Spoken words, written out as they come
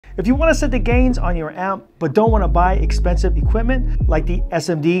If you want to set the gains on your amp but don't want to buy expensive equipment like the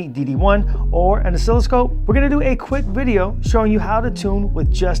SMD DD1 or an oscilloscope, we're going to do a quick video showing you how to tune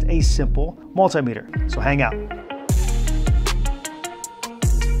with just a simple multimeter. So hang out.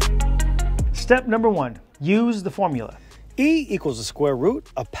 Step number 1, use the formula. E equals the square root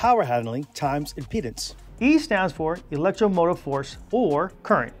of power handling times impedance. E stands for electromotive force or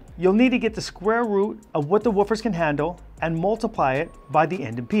current. You'll need to get the square root of what the woofers can handle and multiply it by the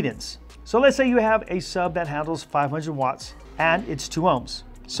end impedance. So let's say you have a sub that handles 500 watts and it's 2 ohms.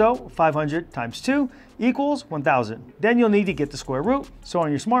 So 500 times 2 equals 1000. Then you'll need to get the square root. So on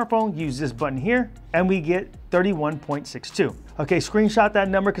your smartphone, use this button here and we get 31.62. Okay, screenshot that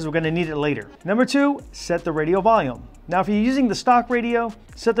number because we're going to need it later. Number 2, set the radio volume. Now if you're using the stock radio,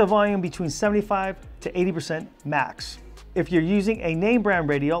 set the volume between 75 to 80% max. If you're using a name brand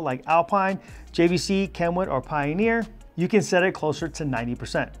radio like Alpine, JVC, Kenwood, or Pioneer, you can set it closer to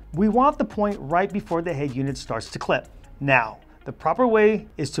 90%. We want the point right before the head unit starts to clip. Now, the proper way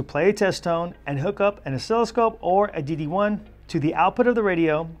is to play a test tone and hook up an oscilloscope or a DD1 to the output of the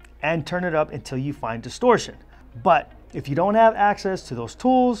radio and turn it up until you find distortion. But if you don't have access to those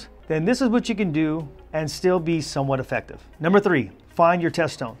tools, then this is what you can do and still be somewhat effective. Number 3, find your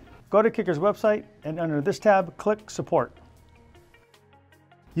test tone. Go to Kicker's website and under this tab, click Support.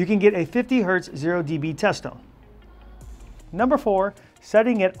 You can get a 50 Hz 0 dB test tone. Number 4,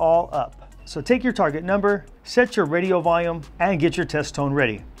 setting it all up. So take your target number, set your radio volume, and get your test tone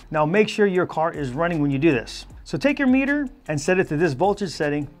ready. Now make sure your car is running when you do this. So take your meter and set it to this voltage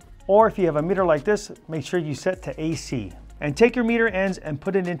setting, or if you have a meter like this, make sure you set to AC. And take your meter ends and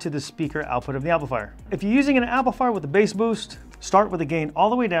put it into the speaker output of the amplifier. If you're using an amplifier with a bass boost, start with the gain all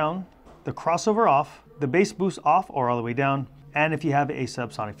the way down, the crossover off, the bass boost off or all the way down, and if you have a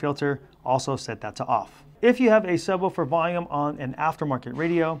subsonic filter, also set that to off. If you have a subwoofer volume on an aftermarket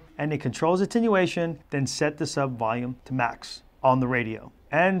radio and it controls attenuation, then set the sub volume to max on the radio.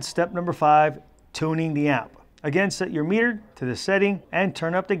 And step number 5, tuning the amp. Again, set your meter to this setting and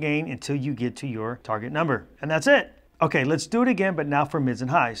turn up the gain until you get to your target number. And that's it. Okay, let's do it again, but now for mids and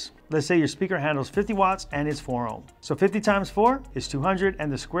highs. Let's say your speaker handles 50 watts and it's 4 ohm. So 50 times 4 is 200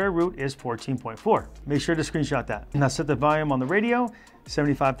 and the square root is 14.4. Make sure to screenshot that. Now set the volume on the radio,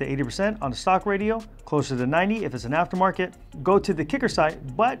 75 to 80% on the stock radio, closer to 90 if it's an aftermarket. Go to the Kicker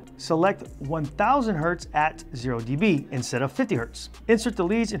site, but select 1000 Hertz at 0 dB instead of 50 Hertz. Insert the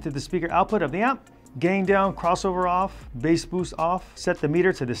leads into the speaker output of the amp. Gain down, crossover off, bass boost off, set the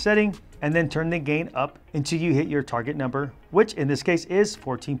meter to the setting, and then turn the gain up until you hit your target number, which in this case is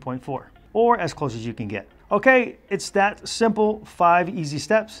 14.4, or as close as you can get. Okay, it's that simple, 5 easy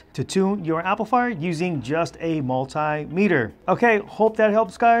steps to tune your amplifier using just a multimeter. Okay, hope that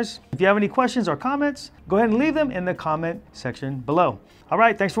helps, guys. If you have any questions or comments, go ahead and leave them in the comment section below. All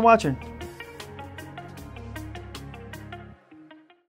right, thanks for watching.